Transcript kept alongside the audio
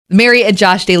The Mary and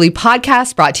Josh Daily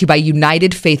Podcast brought to you by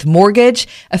United Faith Mortgage,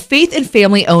 a faith and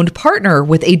family-owned partner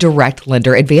with a direct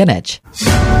lender advantage.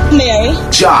 Mary.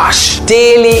 Josh.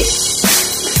 Daily.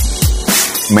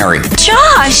 Mary.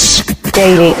 Josh.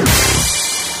 Daily.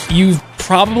 You've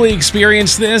probably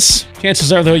experienced this.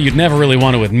 Chances are, though, you'd never really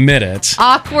want to admit it.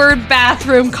 Awkward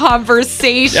bathroom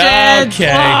conversations. Okay.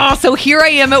 Oh, so here I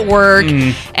am at work,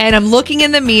 and I'm looking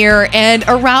in the mirror, and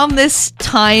around this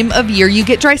time of year, you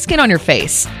get dry skin on your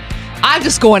face. I'm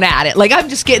just going at it. Like, I'm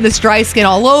just getting this dry skin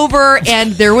all over,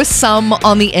 and there was some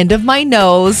on the end of my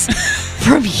nose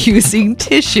from using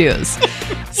tissues.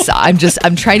 So I'm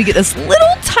trying to get this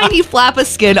little tiny flap of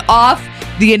skin off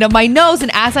the end of my nose, and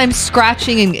as I'm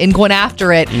scratching and going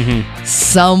after it,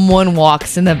 someone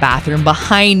walks in the bathroom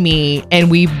behind me, and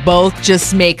we both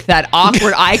just make that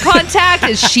awkward eye contact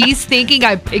as she's thinking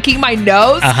I'm picking my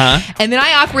nose. And then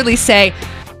I awkwardly say,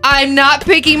 I'm not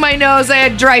picking my nose, I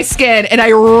had dry skin, and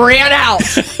I ran out.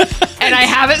 And I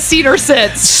haven't seen her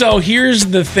since. So here's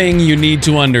the thing you need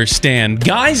to understand.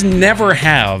 Guys never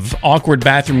have awkward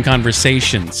bathroom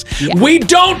conversations. Yeah. We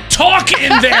don't talk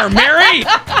in there, Mary!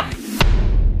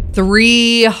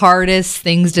 3 hardest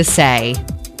things to say.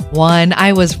 1,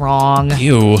 I was wrong.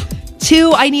 You.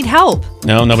 2, I need help.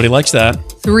 No, nobody likes that.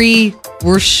 3,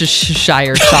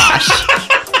 Worcestershire sauce.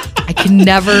 I can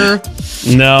never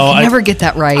get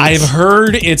that right. I've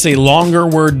heard it's a longer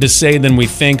word to say than we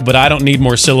think, but I don't need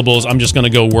more syllables. I'm just going to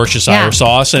go Worcestershire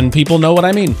sauce, and people know what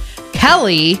I mean.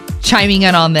 Kelly chiming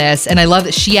in on this, and I love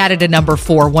that she added a number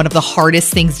 4, one of the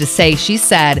hardest things to say. She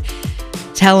said,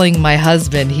 telling my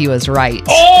husband he was right.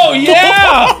 Oh,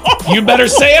 yeah! You better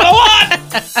say it a lot!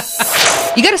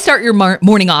 You got to start your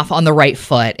morning off on the right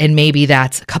foot, and maybe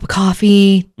that's a cup of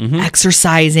coffee,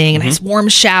 exercising, a nice warm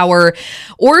shower,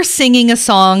 or singing a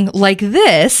song like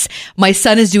this. My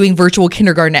son is doing virtual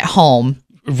kindergarten at home.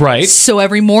 Right. So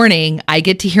every morning, I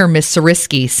get to hear Miss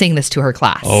Sariski sing this to her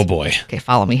class. Oh, boy. Okay,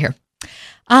 follow me here.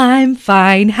 I'm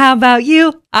fine, how about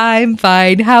you? I'm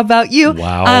fine, how about you?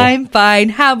 Wow. I'm fine,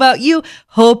 how about you?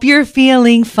 Hope you're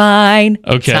feeling fine.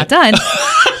 Okay. It's not done.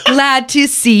 Glad to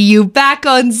see you back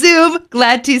on Zoom.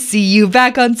 Glad to see you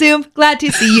back on Zoom. Glad to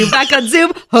see you back on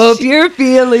Zoom. Hope you're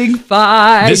feeling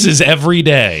fine. This is every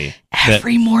day.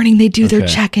 Every morning they do their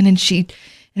check-in, and she,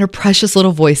 in her precious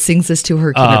little voice, sings this to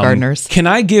her kindergartners. Can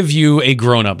I give you a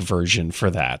grown-up version for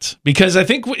that? Because I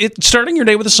think starting your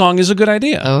day with a song is a good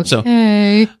idea.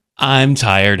 Okay. So, I'm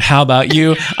tired. How about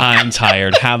you? I'm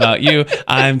tired. How about you?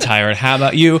 I'm tired. How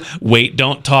about you? Wait,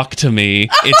 don't talk to me.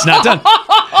 It's not done.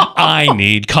 I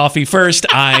need coffee first.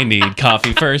 I need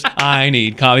coffee first. I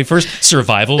need coffee first.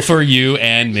 Survival for you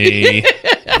and me.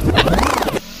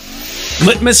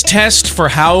 Litmus test for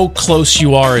how close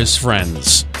you are as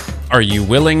friends. Are you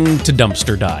willing to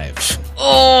dumpster dive?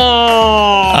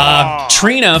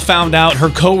 Trina found out her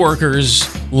coworkers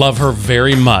love her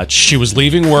very much. She was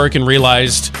leaving work and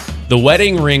realized the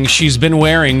wedding ring she's been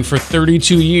wearing for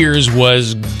 32 years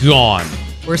was gone.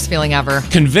 Worst feeling ever.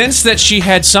 Convinced that she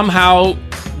had somehow,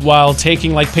 while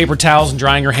taking like paper towels and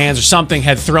drying her hands or something,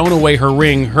 had thrown away her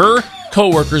ring, her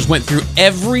coworkers went through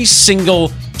every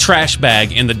single trash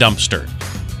bag in the dumpster.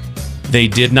 They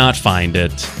did not find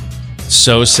it.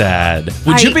 So sad.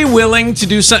 Would you be willing to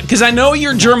do something? Because I know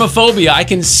your germophobia. I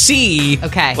can see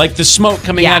like the smoke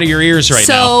coming out of your ears right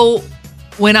now. So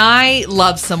when I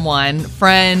love someone,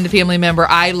 friend, family member,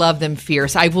 I love them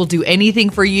fierce. I will do anything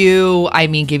for you. I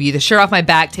mean, give you the shirt off my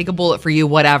back, take a bullet for you,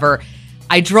 whatever.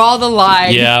 I draw the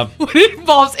line when it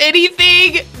involves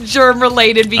anything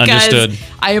germ-related because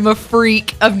I am a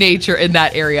freak of nature in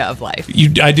that area of life.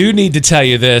 I do need to tell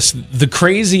you this. The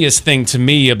craziest thing to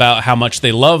me about how much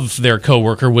they love their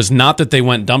coworker was not that they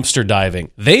went dumpster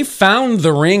diving. They found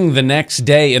the ring the next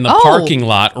day in the parking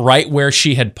lot right where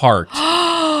she had parked.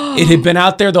 It had been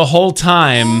out there the whole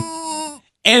time,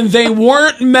 and they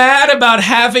weren't mad about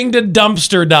having to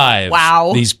dumpster dive.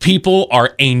 Wow. These people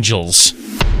are angels.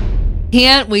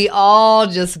 Can't we all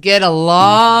just get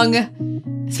along?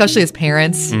 Especially as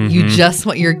parents, you just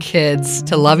want your kids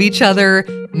to love each other,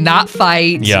 not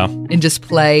fight, and just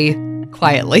play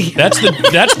quietly. That's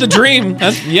the dream.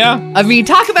 I mean,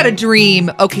 talk about a dream.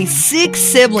 Okay, 6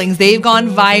 siblings, they've gone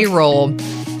viral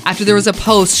after there was a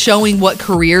post showing what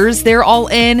careers they're all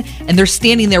in, and they're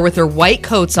standing there with their white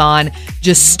coats on,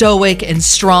 just stoic and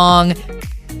strong,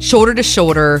 shoulder to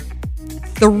shoulder.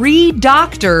 3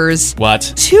 doctors,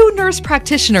 2 nurse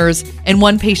practitioners, and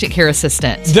 1 patient care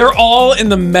assistant. They're all in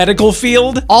the medical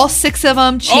field? All 6 of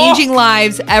them changing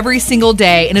lives every single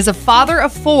day. And as a father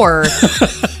of 4,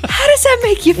 how does that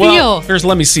make you feel? Well,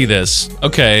 let me see this.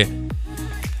 Okay.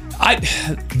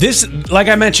 Like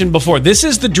I mentioned before, this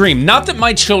is the dream. Not that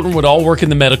my children would all work in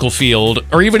the medical field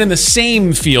or even in the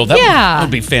same field. That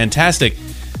would be fantastic.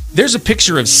 There's a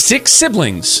picture of 6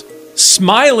 siblings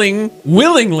smiling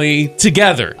willingly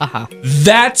together.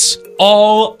 That's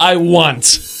all I want.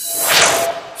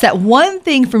 It's that one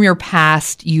thing from your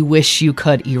past you wish you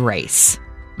could erase.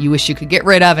 You wish you could get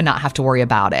rid of and not have to worry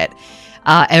about it.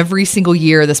 Every single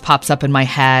year, this pops up in my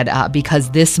head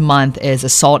because this month is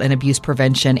Assault and Abuse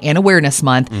Prevention and Awareness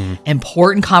Month.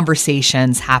 Important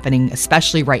conversations happening,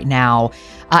 especially right now.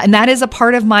 And that is a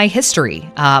part of my history,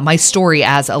 my story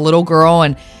as a little girl.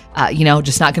 And,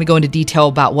 just not going to go into detail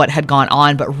about what had gone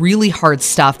on, but really hard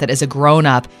stuff that as a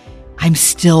grown-up, I'm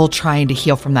still trying to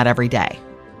heal from that every day.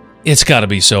 It's got to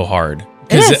be so hard.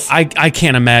 Because I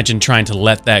can't imagine trying to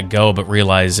let that go, but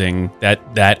realizing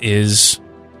that is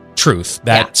truth.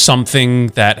 That's something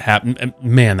that happened.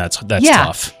 Man, that's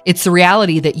tough. It's the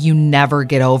reality that you never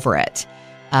get over it.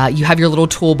 You have your little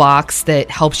toolbox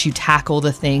that helps you tackle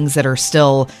the things that are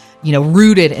still,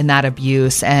 rooted in that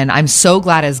abuse. And I'm so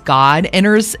glad as God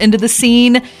enters into the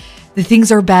scene, the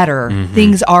things are better.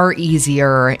 Things are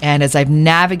easier. And as I've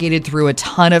navigated through a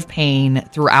ton of pain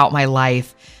throughout my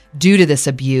life due to this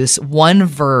abuse, one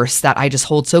verse that I just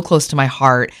hold so close to my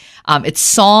heart, it's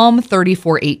Psalm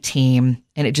 34:18,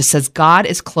 and it just says, God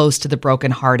is close to the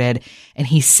brokenhearted, and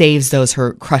he saves those who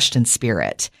are crushed in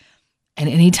spirit. And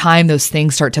anytime those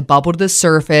things start to bubble to the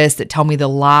surface that tell me the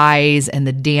lies and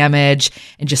the damage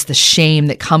and just the shame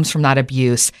that comes from that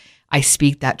abuse, I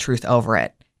speak that truth over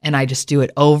it. And I just do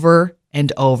it over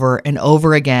and over and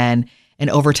over again. And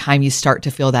over time, you start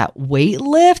to feel that weight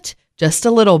lift just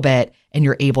a little bit, and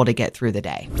you're able to get through the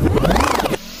day.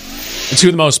 And 2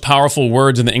 of the most powerful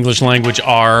words in the English language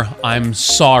are, I'm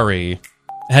sorry.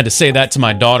 I had to say that to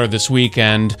my daughter this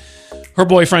weekend. Her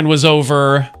boyfriend was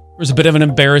over. There was a bit of an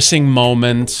embarrassing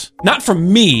moment. Not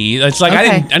from me. It's like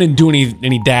I didn't do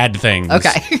any dad things.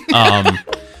 Okay.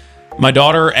 My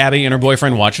daughter, Abby, and her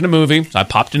boyfriend watching a movie. So I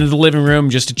popped into the living room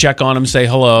just to check on them, say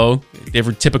hello.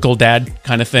 Every typical dad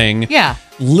kind of thing. Yeah.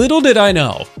 Little did I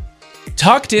know,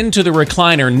 tucked into the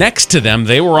recliner next to them,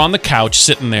 they were on the couch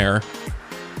sitting there.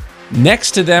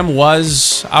 Next to them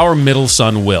was our middle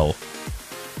son, Will.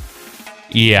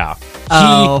 Yeah.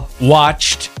 He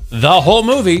watched the whole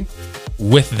movie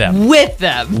with them. With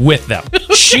them.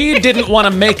 She didn't want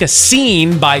to make a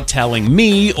scene by telling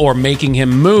me or making him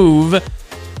move.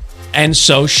 And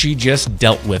so she just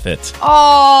dealt with it.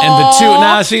 Oh. And the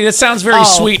two, it sounds very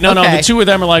sweet. No, the 2 of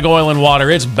them are like oil and water.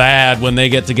 It's bad when they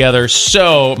get together.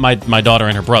 So my daughter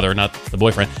and her brother, not the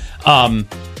boyfriend.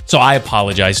 So I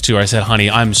apologized to her. I said, honey,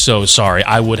 I'm so sorry.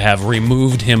 I would have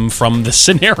removed him from the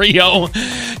scenario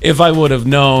if I would have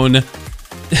known.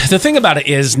 The thing about it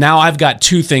is now I've got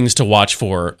 2 things to watch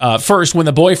for. First, when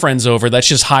the boyfriend's over, that's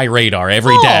just high radar.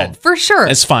 Every dad. For sure.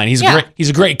 It's fine. He's great. He's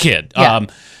a great kid. Yeah.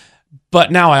 But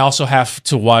now I also have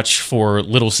to watch for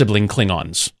little sibling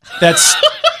Klingons.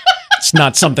 It's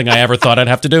not something I ever thought I'd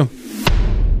have to do.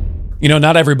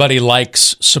 Not everybody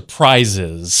likes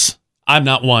surprises. I'm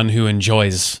not one who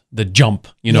enjoys the jump,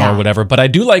 or whatever, but I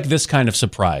do like this kind of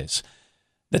surprise.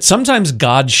 That sometimes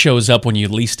God shows up when you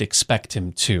least expect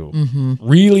him to.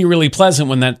 Really, really pleasant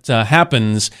when that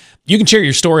happens. You can share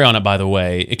your story on it, by the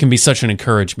way. It can be such an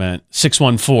encouragement.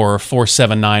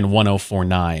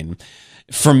 614-479-1049.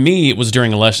 For me, it was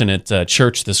during a lesson at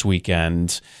church this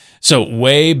weekend. So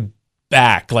way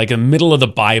back, like in the middle of the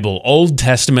Bible, Old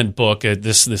Testament book,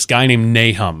 this guy named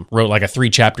Nahum wrote like a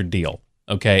 3-chapter deal.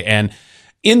 Okay, and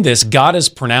in this, God is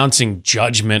pronouncing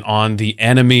judgment on the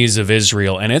enemies of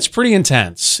Israel, and it's pretty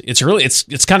intense. It's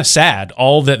kind of sad,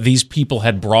 all that these people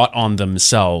had brought on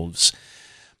themselves.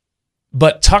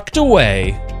 But tucked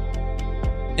away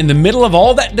in the middle of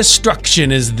all that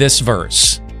destruction is this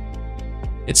verse.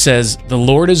 It says, the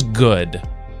Lord is good,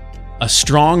 a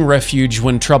strong refuge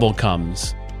when trouble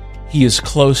comes. He is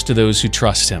close to those who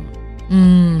trust him. I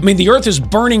mean, the earth is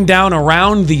burning down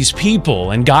around these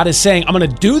people, and God is saying, I'm going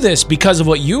to do this because of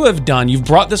what you have done. You've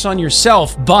brought this on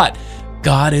yourself, but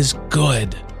God is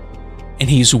good, and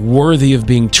he's worthy of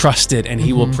being trusted, and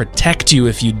he will protect you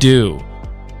if you do.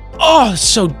 Oh,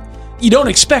 so you don't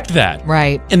expect that.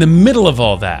 Right. In the middle of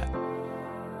all that.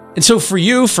 And so for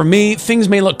you, for me, things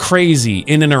may look crazy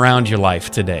in and around your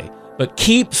life today, but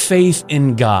keep faith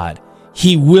in God.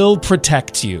 He will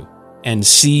protect you and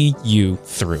see you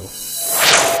through.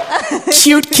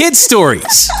 Cute kid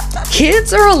stories.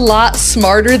 Kids are a lot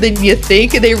smarter than you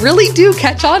think, and they really do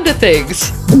catch on to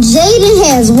things. Jaden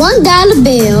has $1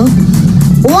 bill,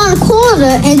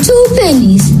 $1 and 2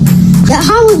 pennies. Now,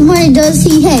 how much money does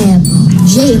he have?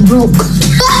 Jaden broke.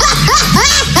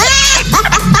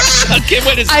 Okay,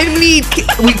 what is I mean,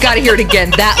 we've got to hear it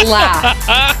again. That laugh.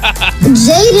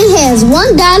 Jaden has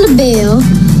 $1 bill,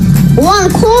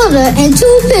 1 quarter, and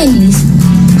 2 pennies.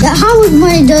 Now, how much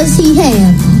money does he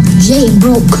have? Jaden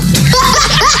broke.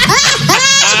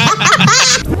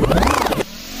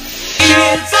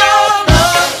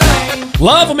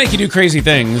 Love will make you do crazy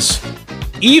things.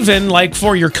 Even like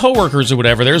for your coworkers or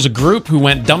whatever. There's a group who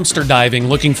went dumpster diving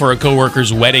looking for a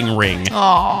coworker's wedding ring.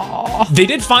 Aww. They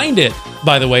did find it,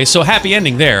 by the way, so happy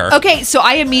ending there. Okay, so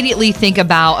I immediately think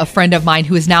about a friend of mine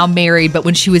who is now married, but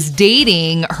when she was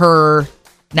dating her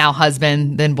now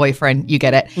husband, then boyfriend, you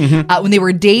get it. Mm-hmm. When they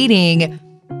were dating,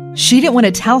 she didn't want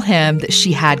to tell him that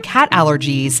she had cat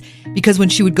allergies because when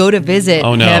she would go to visit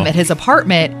him at his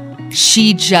apartment,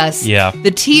 she just,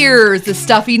 the tears, the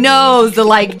stuffy nose, the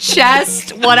like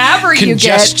chest, whatever you get.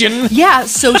 Congestion. Yeah,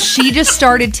 so she just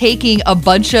started taking a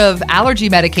bunch of allergy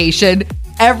medication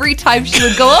every time she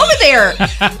would go over there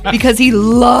because he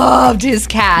loved his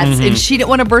cats and she didn't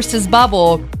want to burst his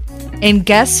bubble. And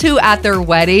guess who at their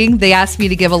wedding, they asked me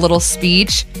to give a little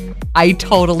speech. I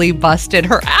totally busted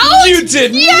her out. You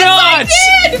did Yes, not.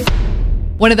 I did.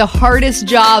 One of the hardest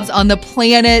jobs on the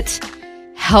planet,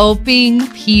 helping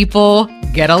people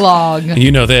get along.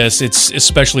 You know this, it's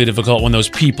especially difficult when those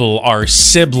people are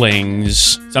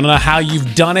siblings. So I don't know how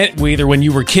you've done it, either when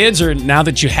you were kids or now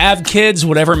that you have kids,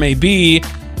 whatever it may be.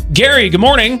 Gary, good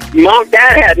morning. Mom,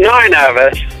 Dad had 9 of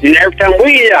us, and every time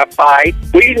we fight,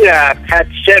 we had to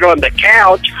sit on the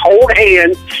couch, hold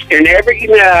hands, and every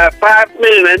 5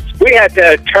 minutes, we had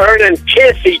to turn and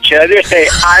kiss each other and say,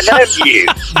 I love you.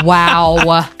 Wow.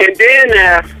 And then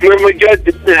when we go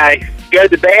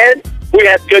to bed, we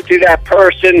have to go to that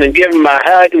person and give them a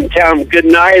hug and tell them good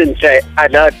night and say, I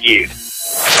love you.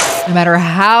 No matter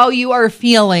how you are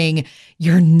feeling,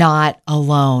 you're not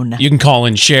alone. You can call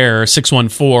and share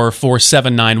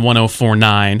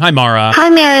 614-479-1049. Hi, Mara. Hi,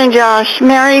 Mary and Josh.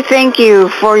 Mary, thank you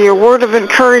for your word of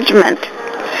encouragement.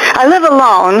 I live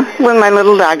alone with my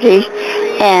little doggie,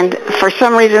 and for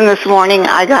some reason this morning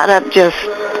I got up just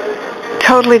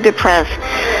totally depressed.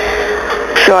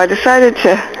 So I decided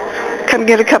to come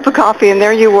get a cup of coffee, and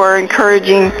there you were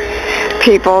encouraging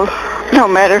people, no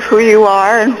matter who you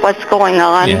are and what's going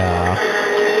on,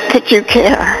 that you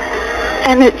care.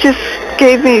 And it just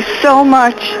gave me so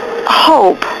much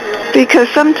hope, because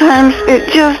sometimes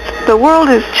the world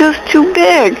is just too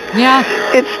big. Yeah.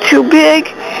 It's too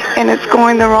big, and it's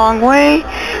going the wrong way,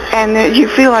 and that you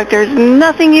feel like there's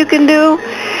nothing you can do,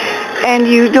 and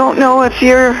you don't know if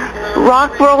you're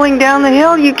rock rolling down the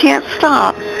hill, you can't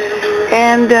stop.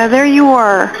 And there you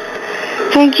are.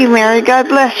 Thank you, Mary. God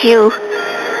bless you.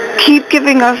 Keep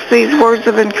giving us these words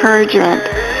of encouragement.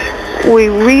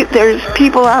 There's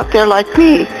people out there like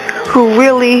me who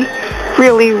really,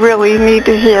 really, really need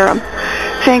to hear them.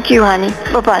 Thank you, honey.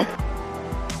 Bye-bye.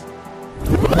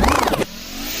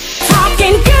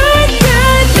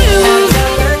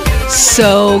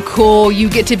 So cool. You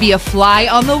get to be a fly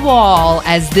on the wall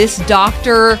as this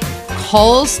doctor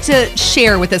calls to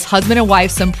share with his husband and wife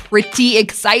some pretty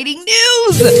exciting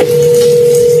news.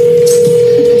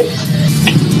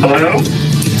 Hello?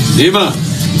 Eva.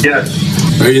 Yes.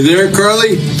 Are you there,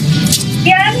 Carly?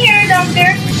 Yeah, I'm here,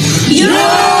 doctor. You're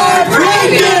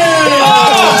pregnant!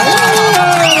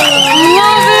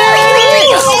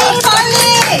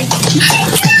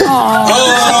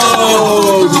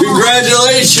 Oh,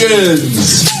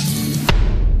 congratulations!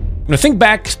 Now think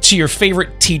back to your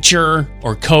favorite teacher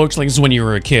or coach, like this is when you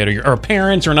were a kid, or a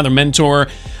parent or another mentor.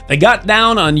 They got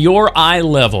down on your eye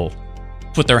level,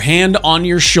 put their hand on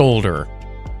your shoulder,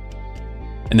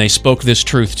 and they spoke this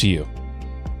truth to you.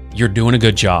 You're doing a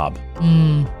good job.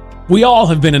 We all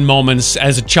have been in moments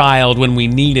as a child when we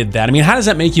needed that. I mean, how does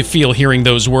that make you feel hearing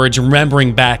those words,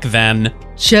 remembering back then?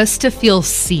 Just to feel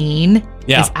seen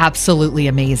is absolutely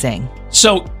amazing.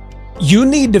 So you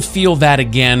need to feel that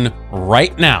again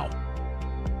right now.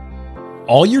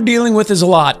 All you're dealing with is a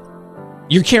lot.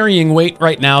 You're carrying weight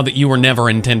right now that you were never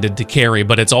intended to carry,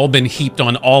 but it's all been heaped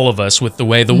on all of us with the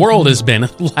way the world has been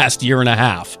the last year and a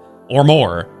half or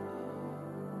more.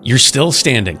 You're still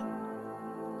standing.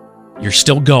 You're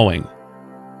still going.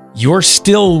 You're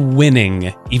still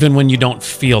winning, even when you don't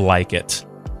feel like it.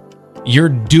 You're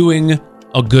doing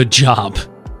a good job.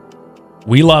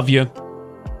 We love you.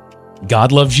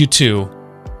 God loves you too.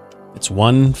 It's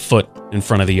one foot in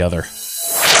front of the other.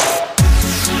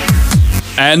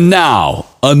 And now,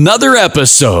 another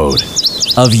episode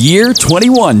of Year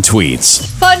 21 Tweets.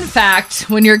 Fun fact,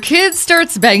 when your kid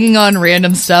starts banging on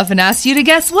random stuff and asks you to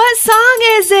guess what song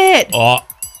is it? Oh.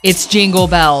 It's Jingle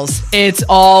Bells. It's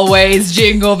always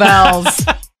Jingle Bells.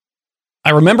 I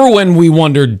remember when we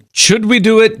wondered, should we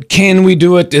do it? Can we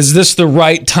do it? Is this the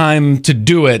right time to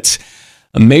do it?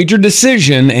 A major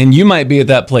decision, and you might be at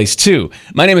that place too.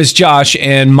 My name is Josh,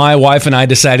 and my wife and I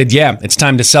decided, it's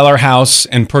time to sell our house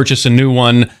and purchase a new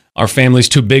one. Our family's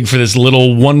too big for this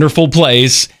little wonderful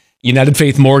place. United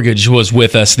Faith Mortgage was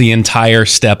with us the entire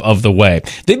step of the way.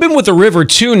 They've been with the River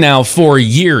too now for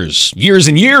years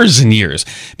and years,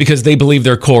 because they believe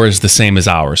their core is the same as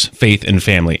ours, faith and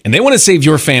family. And they want to save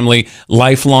your family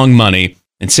lifelong money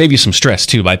and save you some stress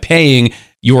too by paying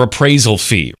your appraisal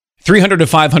fee. $300 to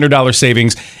 $500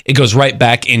 savings, it goes right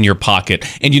back in your pocket.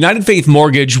 And United Faith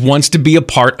Mortgage wants to be a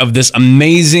part of this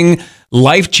amazing,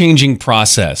 life-changing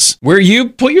process where you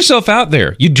put yourself out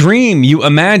there, you dream, you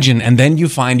imagine, and then you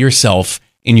find yourself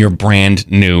in your brand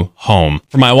new home.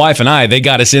 For my wife and I, they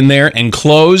got us in there and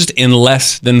closed in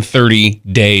less than 30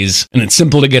 days. And it's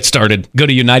simple to get started. Go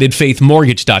to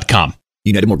UnitedFaithMortgage.com.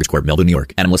 United Mortgage Corp, Melville, New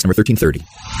York. NMLS number 1330.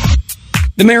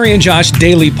 The Mary and Josh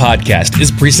Daily Podcast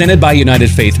is presented by United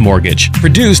Faith Mortgage,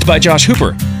 produced by Josh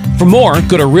Hooper. For more,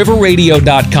 go to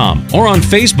riverradio.com or on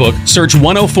Facebook, search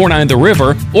 1049 The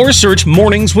River or search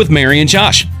Mornings with Mary and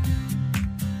Josh.